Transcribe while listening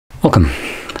Welcome.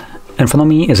 In front of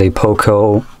me is a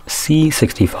Poco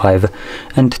C65,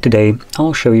 and today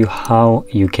I'll show you how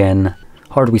you can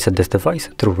hard reset this device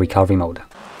through recovery mode.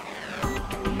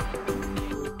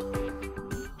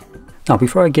 Now,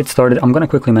 before I get started, I'm going to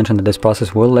quickly mention that this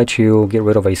process will let you get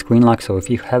rid of a screen lock, so if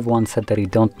you have one set that you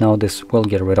don't know, this will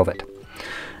get rid of it.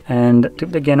 And to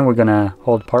begin, we're going to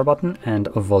hold power button and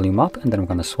volume up, and then we're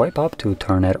going to swipe up to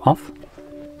turn it off.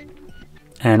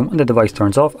 And when the device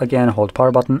turns off, again hold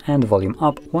power button and volume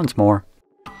up once more.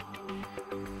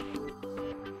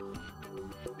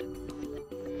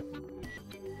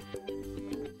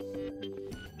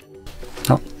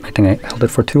 Oh, I think I held it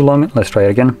for too long. Let's try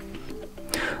it again.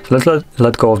 So let's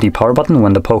let go of the power button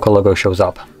when the Poco logo shows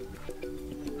up.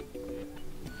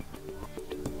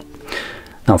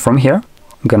 Now from here,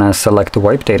 I'm gonna select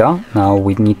wipe data. Now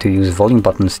we need to use volume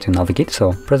buttons to navigate,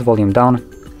 so press volume down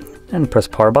and press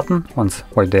power button once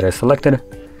wipe data is selected,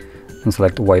 and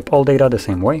select wipe all data the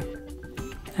same way,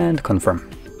 and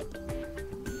confirm.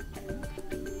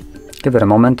 Give it a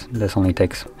moment, this only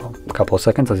takes a couple of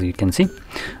seconds as you can see.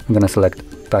 I'm gonna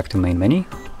select back to main menu,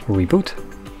 reboot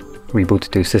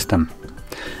to system.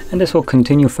 And this will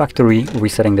continue factory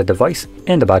resetting the device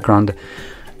in the background,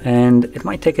 and it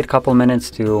might take a couple minutes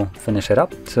to finish it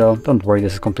up, so don't worry,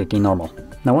 this is completely normal.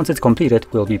 Now once it's completed,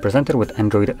 we'll be presented with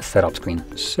Android setup screen,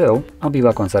 so I'll be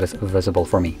back once that is visible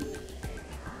for me.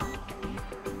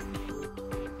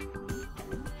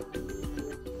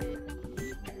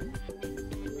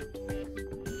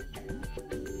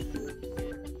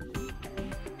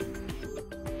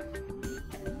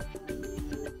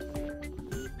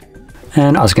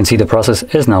 And as you can see, the process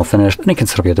is now finished and you can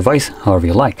set up your device however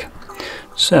you like.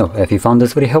 So if you found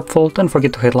this very helpful, don't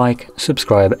forget to hit like,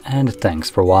 subscribe, and thanks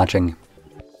for watching.